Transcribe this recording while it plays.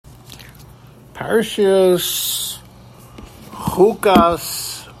Parshas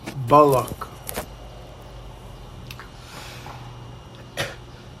Chukas Balak.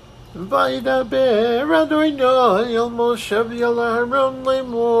 Vaydaber Adonai el Moshe v'el Aaron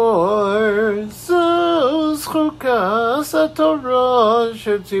lemor Zos Chukas HaTorah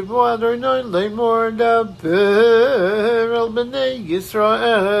shetzivu Adonai lemor daber el bnei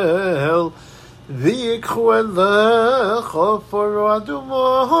Yisrael v'yikchu elecha faro aduma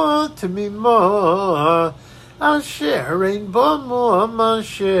tmima asher ein bo moam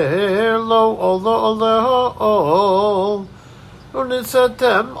asher lo olo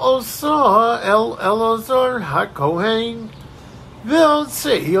Unisatem osa el Elazar HaKohen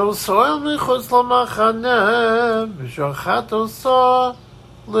V'otzei osa el michutz lamachane V'shachat osa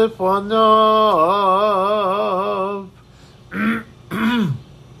lifanav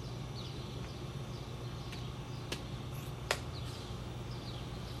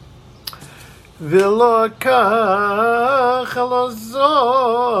V'lokach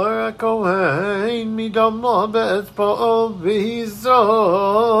Elazar HaKohen midamo be'etzba'o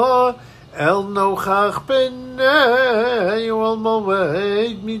v'hizah el nochach b'nei el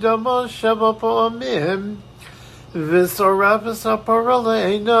moed midamo sheva pa'amim v'sorav v'sapara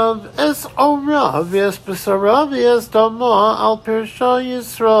le'einav es orav v'es b'sorav v'es damo al pirsha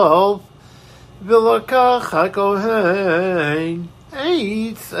Yisrael v'lokach HaKohen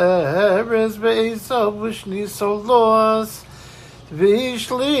Eitz eres be'esav v'shniso loas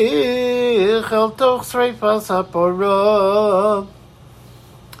v'ishlich el toch sreifas ha'porah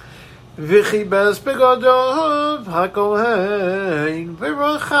v'chibes begodov HaKohen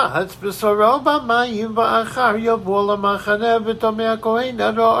v'rachatz b'soro b'mayim v'achar yavo l'machane v'tomei HaKohen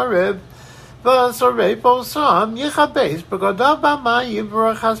ad ha'arev v'asorei posam yichabes begodov b'mayim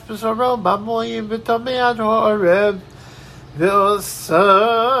v'rachatz b'soro b'mayim v'tomei ad ha'arev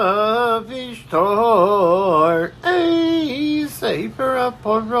V'osav ishtor ei sefer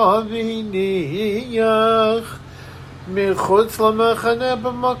ha'porah v'hiniyach michutz lamachane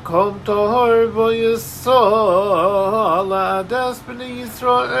b'makom tahor v'yisol la'adas b'nei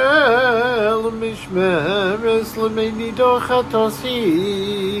Yisrael mishmeres l'meinido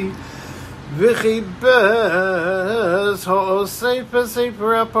chatosi V'chibes ha'osef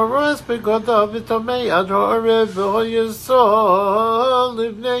b'sefer ha'paros begodav v'tomei ad ha'arev v'hoyisol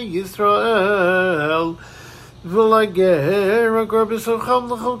l'bnei Yisrael v'lager agor b'socham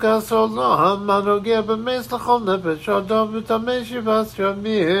l'chukas olam anogeh b'meis l'chol nefesh adam v'tomei shivas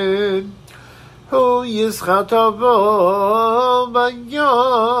yamim hu yischatavo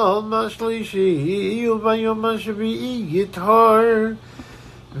b'yom ha'shlishi u'b'yom ha'shvi'i yitar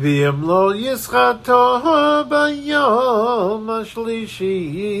V'yem lo yischato b'yom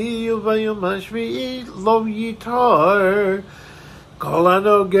ha'shlishi u'b'yom ha'shvi'i lo yitar kol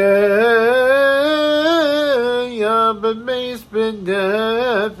hanogeya b'meis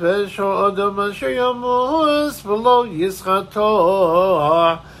b'nefesh ha'adam asher yamus v'lo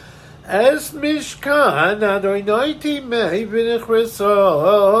yischato Es mishkan Adonai timei v'nechresa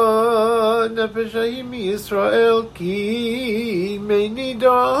nefesh ha'im Yisrael ki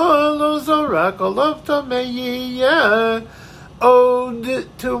meinida lo zorak olav tamei yiyeh od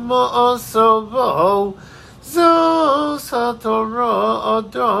tuma'asavo zos ha'torah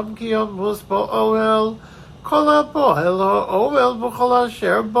adam ki yamus bo'ohel kol ha'po'el ha'ohel v'chol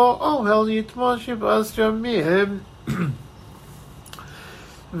asher bo'ohel yitmashiv asramim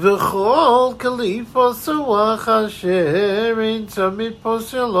V'chol kalifo suach asher ein tzamid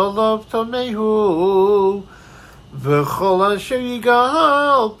posel olav tamehu V'chol asher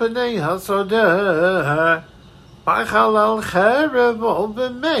yigal p'nei hasodeh B'chal al cherev o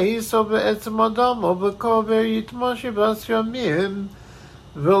b'meis o b'etzem adam o b'kover yitmashiv asramim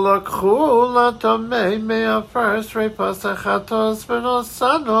V'lakchu latamei me'afar sreipas achatos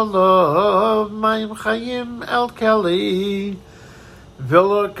v'nosan olav mayim chayim el keli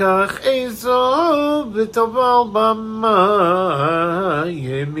V'lokach ezo v'toval b'mayim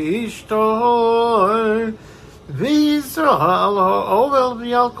ishtor v'yizra'al ha'ovel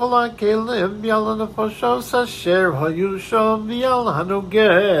v'yal kol ha'kelim v'yal ha'nefashos asher hayu sham v'yal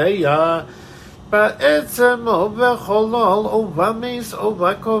hanogeya ba'etzem o v'cholol o v'ameis o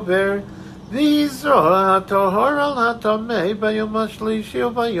v'kover v'yizra' ha'tohor al ha'tamei b'yom ha'shlishi o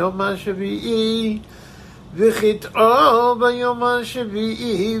b'yom ha'shvi'i V'chit'o b'yom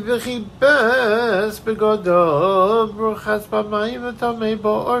ha'shvi'i v'chibes b'godov v'rochatz b'mayim v'tamei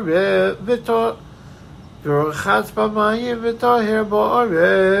bo'orev v'rochatz b'mayim v'toher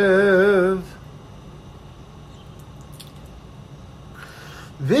bo'orev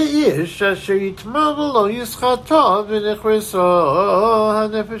ואיש אשר יטמא ולא יסחטו ונכרסו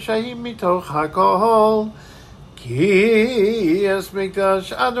הנפש ההיא מתוך הקהל, כי אס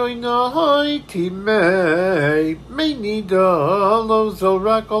מקדש אדוני טימא, מי נידו לא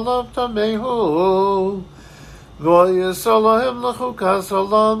זורק עליו טמא הוא, ויעשו להם לחוקת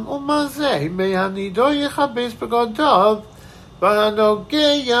עולם, ומה זה מי הנידו יכבס בגדיו,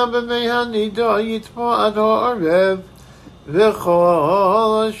 והנוגע במי הנידו יטמא עד הערב,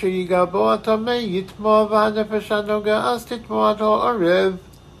 וכל אשר ייגע בו הטמא יטמא, והנפש הנוגעת תטמא עד הערב.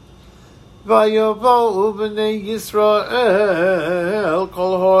 ויבואו בני ישראל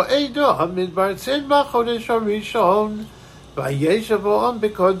כל העדה המתברצים בחודש הראשון, וישבו עם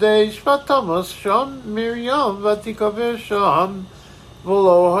בקודש, ותמוס שם מרים ותיקבר שם,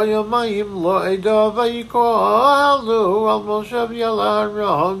 ולא היה מים לא עדה, ויקהלו על משה ועל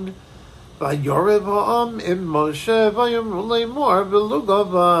אהרון. ויורב העם עם משה, ויאמרו לאמור, בלו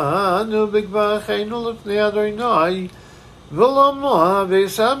גבנו בגבהנו לפני אדוני, ולמה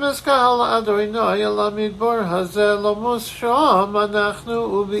וישמש קהל אדוני אל המדבר הזה למוס שם אנחנו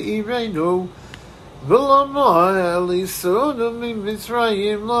ובעירנו, ולמה אליסונו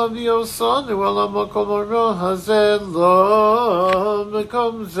ממצרים להביאוסנו אל המקום הרע הזה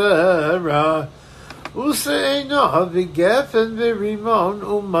למקום זרע, ושאינה וגפן ורימון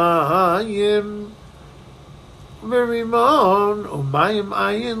ומים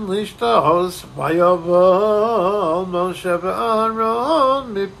אין לשתות. ויבוא משה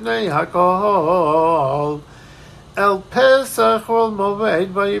ואהרון מפני הקהל אל פסח ואל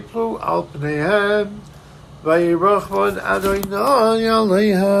מועד, ויפלו על פניהם, וירחם אדוני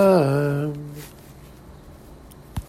עליהם.